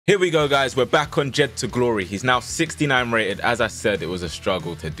Here we go, guys. We're back on Jed to Glory. He's now 69 rated. As I said, it was a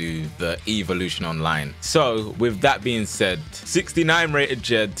struggle to do the evolution online. So with that being said, 69 rated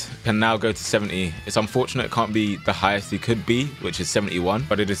Jed can now go to 70. It's unfortunate it can't be the highest he could be, which is 71,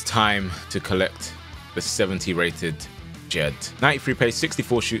 but it is time to collect the 70 rated Jed. 93 pace,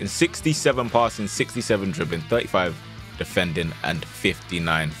 64 shooting, 67 passing, 67 dribbling, 35 defending, and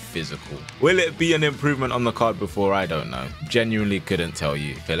 59 physical. Will it be an improvement on the card before? I don't know. Genuinely couldn't tell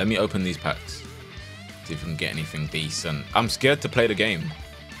you. Okay, let me open these packs. See if we can get anything decent. I'm scared to play the game.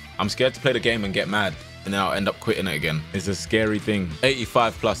 I'm scared to play the game and get mad, and then I'll end up quitting it again. It's a scary thing.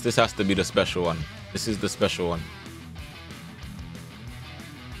 85 plus. This has to be the special one. This is the special one.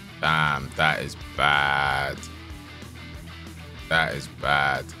 Damn, that is bad. That is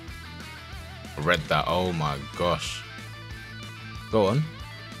bad. I read that. Oh my gosh. Go on.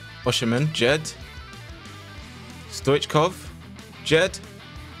 Osherman, Jed. Stoichkov, Jed.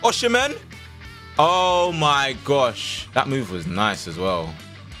 Osherman. Oh my gosh. That move was nice as well.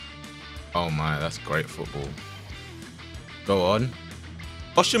 Oh my, that's great football. Go on.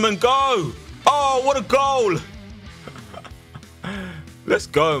 Osherman, go. Oh, what a goal. Let's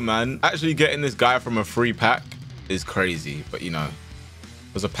go, man. Actually getting this guy from a free pack is crazy, but you know,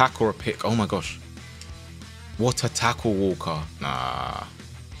 it was a pack or a pick. Oh my gosh. What a tackle, Walker. Nah.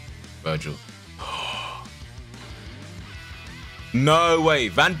 Virgil. No way.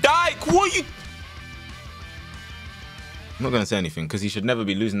 Van Dijk, what are you... I'm not going to say anything because he should never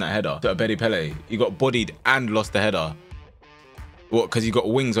be losing that header to Abedi Pele. He got bodied and lost the header. What, because he got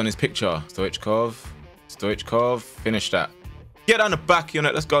wings on his picture? Stoichkov. Stoichkov. Finish that. Get on the back, you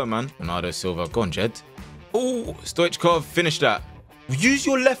know. Let's go, man. Bernardo Silva. Go on, Jed. Oh, Stoichkov. Finish that. Use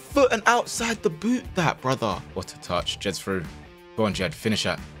your left foot and outside the boot that, brother. What a touch. Jed's through. Go on, Jed. Finish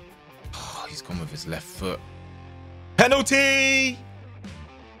that. Oh, he's gone with his left foot. Penalty!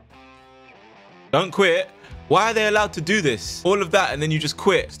 Don't quit. Why are they allowed to do this? All of that and then you just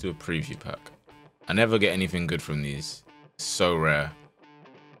quit. Let's do a preview pack. I never get anything good from these. It's so rare.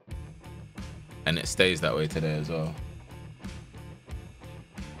 And it stays that way today as well.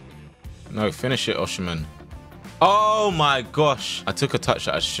 No, finish it, Osherman. Oh my gosh. I took a touch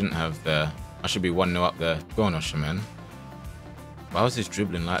that I shouldn't have there. I should be 1-0 up there. Go on, Osherman. Why was this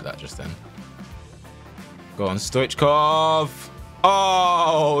dribbling like that just then? Go on, Stoichkov.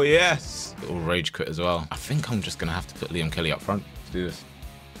 Oh, yes. Little rage quit as well. I think I'm just going to have to put Liam Kelly up front to do this.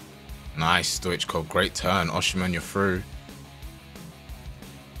 Nice, Stoichkov. Great turn. Osherman, you're through.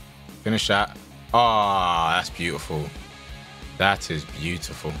 Finish that. Oh, that's beautiful. That is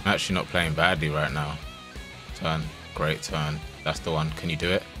beautiful. I'm actually not playing badly right now. Turn. Great turn. That's the one. Can you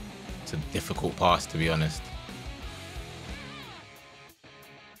do it? It's a difficult pass, to be honest.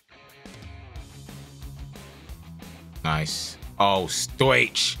 Nice. Oh,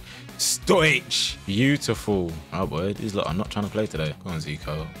 Stoich. Stoich. Beautiful. Oh, boy. These lot are not trying to play today. Go on,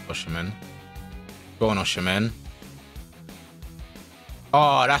 Zico. Osherman. Go on, Osherman.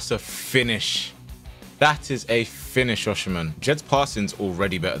 Oh, that's a finish. That is a finish, Osherman. Jed's passing's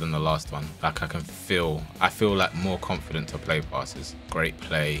already better than the last one. Like, I feel like more confident to play passes. Great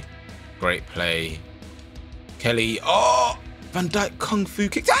play. Great play. Kelly. Oh! Van Dijk Kung Fu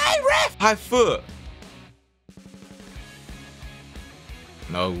kick. Hey, ref! High foot.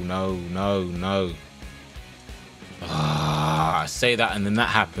 No, no, no, no. Ah, I say that and then that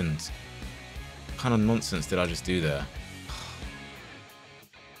happens. What kind of nonsense did I just do there?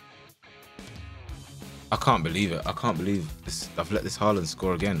 I can't believe it. I can't believe this. I've let this Haaland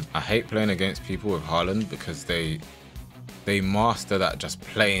score again. I hate playing against people with Haaland because they master that, just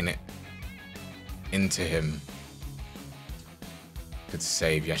playing it into him. Good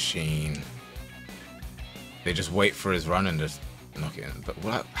save, Yashin. They just wait for his run and just knock it in. But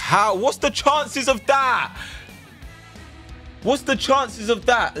what, how? What's the chances of that? What's the chances of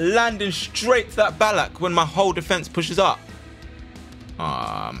that landing straight to that Ballack when my whole defense pushes up? Oh,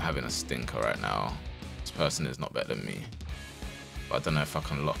 I'm having a stinker right now. Person is not better than me, but I don't know if I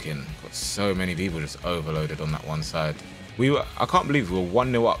can lock in. Got so many people just overloaded on that one side. I can't believe we were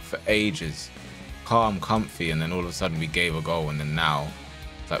 1-0 up for ages, calm, comfy, and then all of a sudden we gave a goal, and then now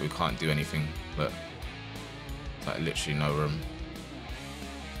it's like we can't do anything. But it's like literally no room.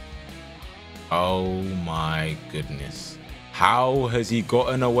 Oh my goodness, how has he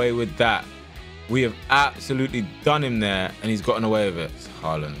gotten away with that? We have absolutely done him there and he's gotten away with it.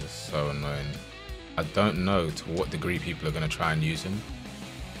 Haaland is so annoying. I don't know to what degree people are going to try and use him,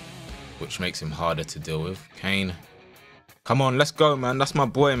 which makes him harder to deal with. Kane. Come on, let's go, man. That's my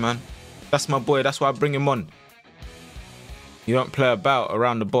boy, man. That's my boy. That's why I bring him on. You don't play about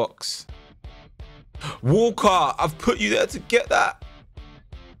around the box. Walker, I've put you there to get that.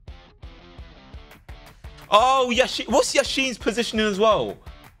 Oh, Yashin. What's Yashin's positioning as well?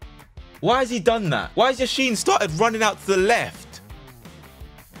 Why has he done that? Why has Yashin started running out to the left?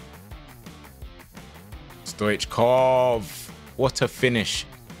 Stoichkov. What a finish.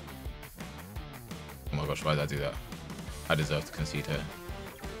 Oh my gosh, why did I do that? I deserve to concede here.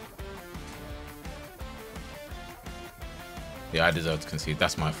 Yeah, I deserve to concede.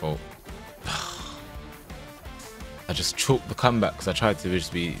 That's my fault. I just chalked the comeback because I tried to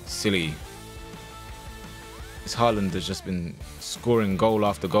just be silly. This Haaland has just been scoring goal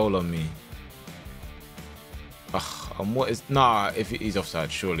after goal on me. Ugh, and what is... Nah, if he's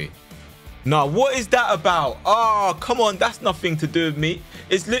offside, surely. Nah, what is that about? Oh, come on. That's nothing to do with me.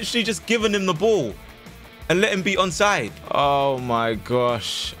 It's literally just giving him the ball and let him be onside. Oh my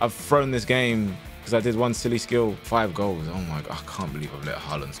gosh. I've thrown this game because I did one silly skill. 5 goals. Oh my God. I can't believe I've let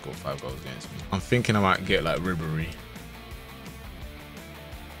Haaland score 5 goals against me. I'm thinking I might get like Ribery.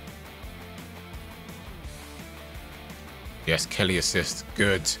 Yes, Kelly assist.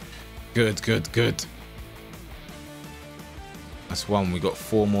 Good. Good, good, good. That's one. We got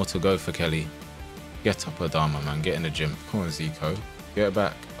 4 more to go for Kelly. Get up, Adama, man. Get in the gym. Come on, Zico. Get it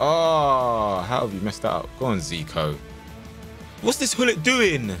back. Oh, how have you messed that up? Go on, Zico. What's this Hullet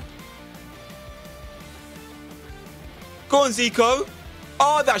doing? Go on, Zico.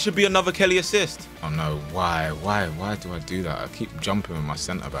 Oh, that should be another Kelly assist. Oh, no. Why do I do that? I keep jumping with my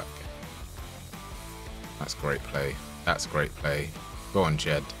centre-back. That's great play. That's great play. Go on,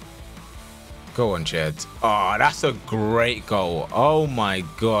 Jed. Go on, Jed. Oh, that's a great goal. Oh my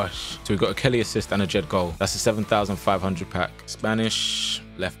gosh. So we've got a Kelly assist and a Jed goal. That's a 7,500 pack. Spanish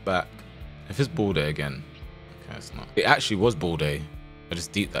left back. If it's ball day again. Okay, it's not. It actually was ball day. I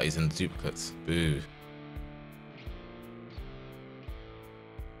just deep that he's in the duplicates. Boo.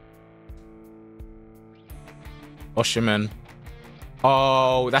 Oshiman.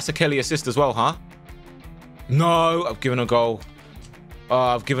 Oh, that's a Kelly assist as well, huh? No, I've given a goal. Oh,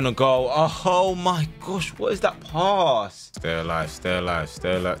 I've given a goal. Oh my gosh, what is that pass? Stay alive, stay alive,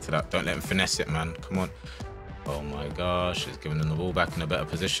 stay alert to that. Don't let him finesse it, man. Come on. Oh my gosh, it's giving him the ball back in a better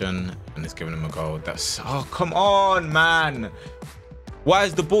position and it's giving him a goal. That's... Oh, come on, man. Why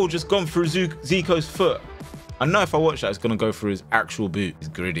has the ball just gone through Zico's foot? I know if I watch that, it's going to go through his actual boot. He's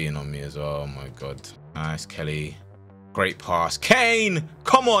grittying on me as well. Oh my God. Nice, Kelly. Great pass. Kane!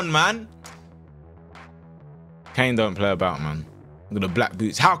 Come on, man. Kane don't play about, man. Look at the black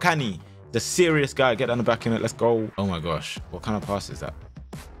boots. How can he? The serious guy. Get down the back in it. Let's go. Oh my gosh. What kind of pass is that?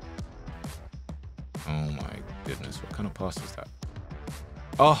 Oh my goodness. What kind of pass is that?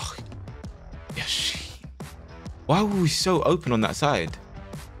 Oh. Yes. Why were we so open on that side?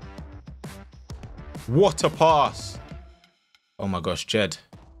 What a pass. Oh my gosh, Jed.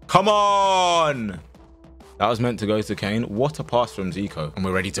 Come on. That was meant to go to Kane. What a pass from Zico. And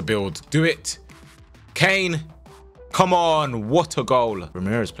we're ready to build. Do it. Kane. Come on. What a goal.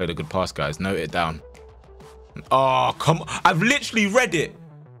 Ramirez played a good pass, guys. Note it down. Oh, come on. I've literally read it.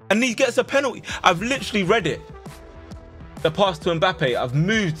 And he gets a penalty. I've literally read it. The pass to Mbappe. I've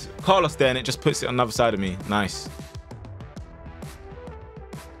moved Carlos there and it just puts it on the other side of me. Nice.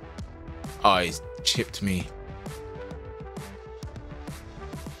 Oh, he's chipped me.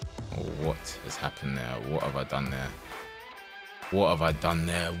 Oh, what has happened there? What have I done there? What have I done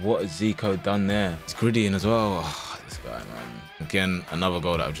there? What has Zico done there? It's grittying as well. Oh, this guy, man. Again, another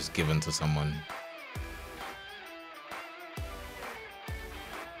goal that I've just given to someone.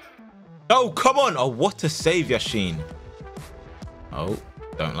 Oh, come on. Oh, what a save, Yashin. Oh,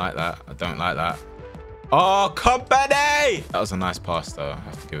 don't like that. I don't like that. Oh, company! That was a nice pass, though. I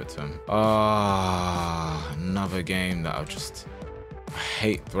have to give it to him. Oh, another game that I've just... I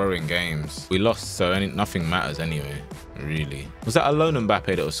hate throwing games. We lost, so nothing matters anyway, really. Was that alone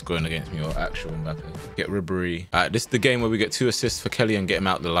Mbappe that was scoring against me or actual Mbappe? Get Ribery. All right, this is the game where we get 2 assists for Kelly and get him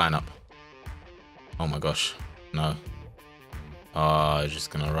out the lineup. Oh my gosh. No. Oh, he's just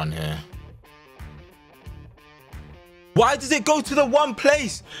going to run here. Why does it go to the one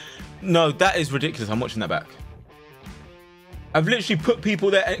place? No, that is ridiculous. I'm watching that back. I've literally put people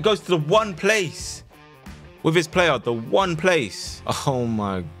there and it goes to the one place. With his player, the one place. Oh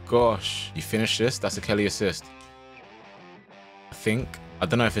my gosh. You finish this? That's a Kelly assist. I think. I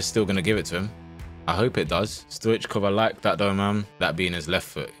don't know if it's still going to give it to him. I hope it does. Stoichkov, I like that though, man. That being his left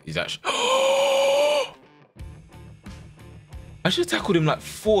foot. He's actually... I should have tackled him like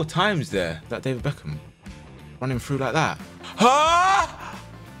 4 times there. That David Beckham. Running through like that. Huh?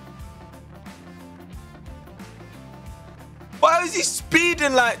 Why is he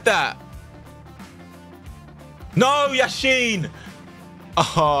speeding like that? No, Yashin!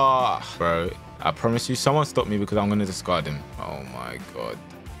 Oh, bro, I promise you, someone stop me because I'm going to discard him. Oh my God.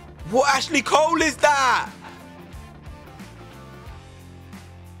 What Ashley Cole is that?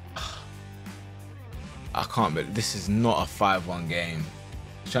 I can't, but this is not a 5-1 game.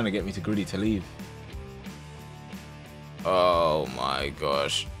 He's trying to get me to greedy to leave. Oh my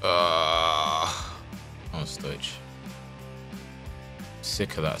gosh. Oh, Stoich.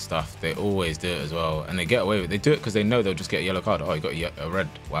 Sick of that stuff. They always do it as well. And they get away with it. They do it because they know they'll just get a yellow card. Oh, you got a red.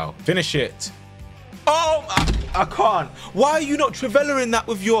 Wow. Finish it. Oh, I can't. Why are you not Trivella-ing that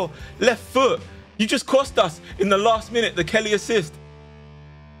with your left foot? You just cost us in the last minute the Kelly assist.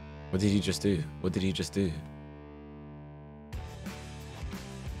 What did he just do? What did he just do?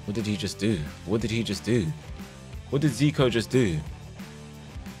 What did he just do? What did he just do? What did Zico just do?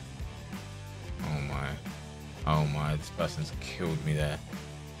 Oh my. Oh my, this person's killed me there.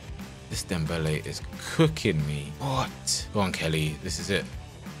 This Dembele is cooking me. What? Go on, Kelly. This is it.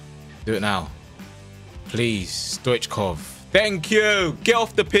 Do it now. Please, Stoichkov. Thank you. Get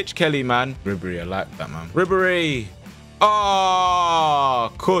off the pitch, Kelly, man. Ribery, I like that, man. Ribery. Oh,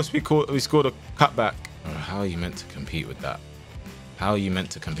 of course we scored a cutback. How are you meant to compete with that? How are you meant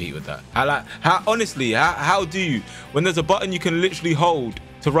to compete with that? Honestly, how do you? When there's a button you can literally hold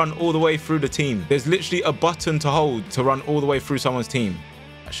to run all the way through the team. There's literally a button to hold to run all the way through someone's team.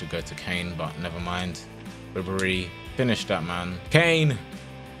 I should go to Kane, but never mind. Ribery. Finish that, man. Kane.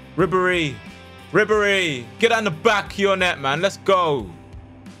 Ribery. Ribery, get on the back of your net, man. Let's go.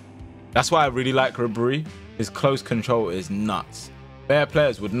 That's why I really like Ribery. His close control is nuts. Better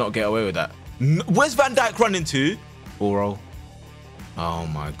players would not get away with that. Where's Van Dijk running to? Ball roll. Oh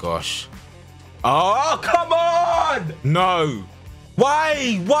my gosh. Oh, come on. No.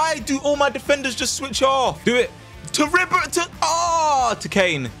 Why? Why do all my defenders just switch off? Do it to Ribery. To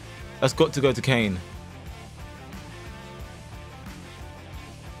Kane. That's got to go to Kane.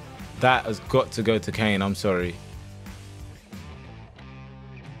 That has got to go to Kane. I'm sorry.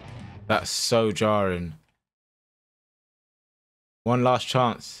 That's so jarring. One last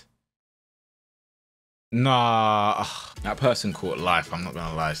chance. Nah. That person caught life. I'm not going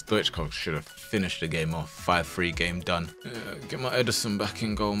to lie. Stoichkov should have finished the game off. 5-3 game done. Get my Edison back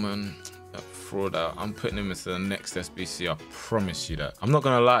in goal, man. That fraud out. I'm putting him into the next SBC. I promise you that. I'm not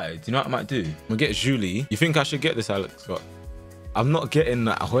going to lie. Do you know what I might do? I'm going to get Julie. You think I should get this, Alex Scott? I'm not getting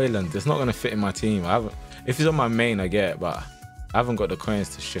that Hoyland. It's not going to fit in my team. If it's on my main, I get it, but I haven't got the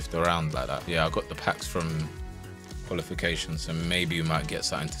coins to shift around like that. Yeah, I got the packs from qualification, so maybe you might get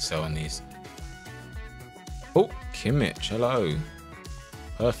something to sell on these. Oh, Kimmich, hello.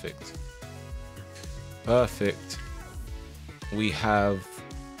 Perfect. Perfect. We have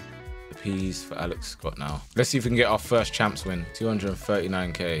the P's for Alex Scott now. Let's see if we can get our first champs win.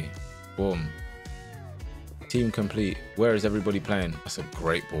 239k. Boom. Team complete. Where is everybody playing? That's a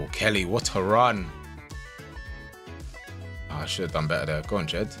great ball. Kelly, what a run. Oh, I should have done better there. Go on,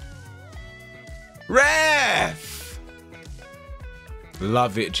 Jed. Ref!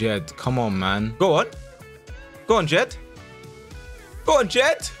 Love it, Jed. Come on, man. Go on. Go on, Jed. Go on,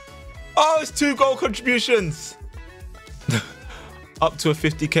 Jed. Oh, it's 2 goal contributions. Up to a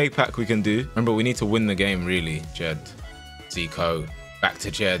 50k pack we can do. Remember, we need to win the game, really. Jed. Zico. Back to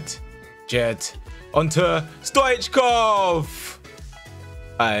Jed. Jed. Onto Stoichkov.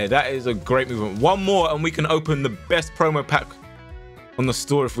 That is a great movement. One more and we can open the best promo pack on the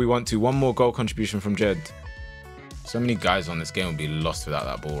store if we want to. One more goal contribution from Jed. So many guys on this game will be lost without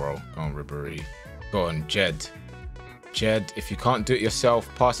that ball roll. Go on, Ribery. Go on, Jed. Jed, if you can't do it yourself,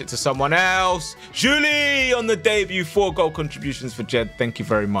 pass it to someone else. Julie on the debut. 4 goal contributions for Jed. Thank you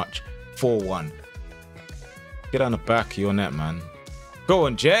very much. 4-1. Get on the back of your net, man. Go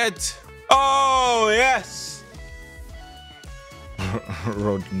on, Jed. Oh, yes.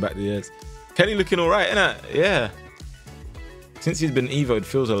 Rolling back the years. Kelly looking all right, innit? Yeah. Since he's been Evo'd, it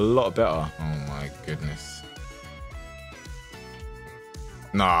feels a lot better. Oh, my goodness.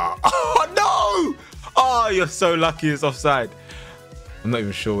 Nah. Oh, no. Oh, you're so lucky it's offside. I'm not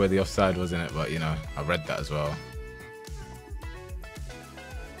even sure where the offside was in it, but, you know, I read that as well.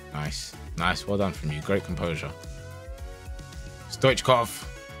 Nice. Nice. Well done from you. Great composure. Stoichkov.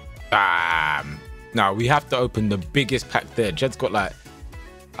 Bam. Now we have to open the biggest pack there. Jed's got like,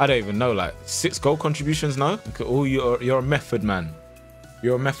 I don't even know, like 6 goal contributions now. Look at all you're a method man.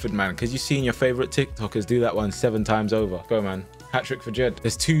 You're a method man because you've seen your favorite TikTokers do that one 7 times over. Go, man. Hat-trick for Jed.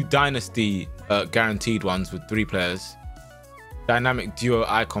 There's 2 dynasty guaranteed ones with 3 players. Dynamic duo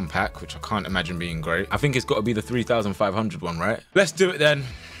icon pack, which I can't imagine being great. I think it's got to be the 3,500 one, right? Let's do it then.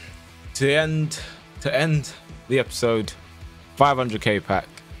 To end the episode, 500k pack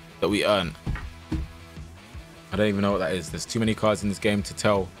that we earn. I don't even know what that is. There's too many cards in this game to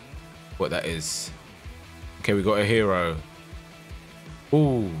tell what that is. Okay, we got a hero.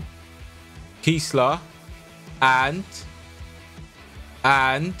 Ooh. Kiesler. And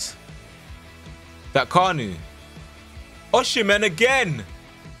That Kanu. Oshiman again.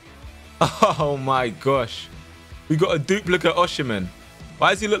 Oh my gosh. We got a duplicate Oshiman. Why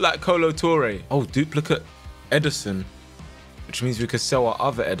does he look like Kolo Toure? Oh, duplicate Edison. Which means we could sell our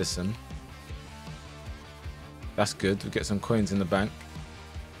other Edison. That's good. We get some coins in the bank.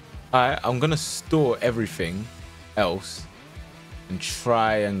 Alright, I'm going to store everything else and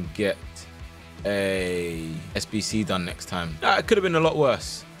try and get a SBC done next time. It could have been a lot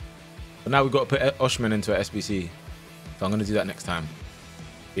worse. But now we've got to put Oshman into a SBC. So I'm going to do that next time.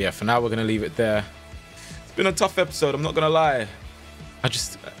 But yeah, for now, we're going to leave it there. It's been a tough episode. I'm not going to lie.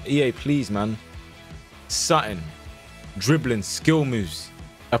 EA, please, man. Something. Dribbling, skill moves.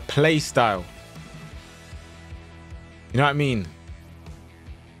 A play style. You know what I mean?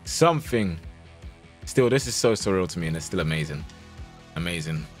 Something. Still, this is so surreal to me and it's still amazing.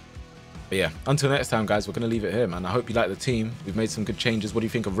 Amazing. But yeah, until next time, guys, we're going to leave it here, man. I hope you like the team. We've made some good changes. What do you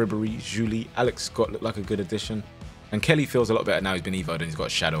think of Ribery, Julie? Alex Scott looked like a good addition. And Kelly feels a lot better now. He's been evoed and he's got a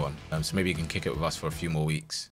shadow on. So maybe he can kick it with us for a few more weeks.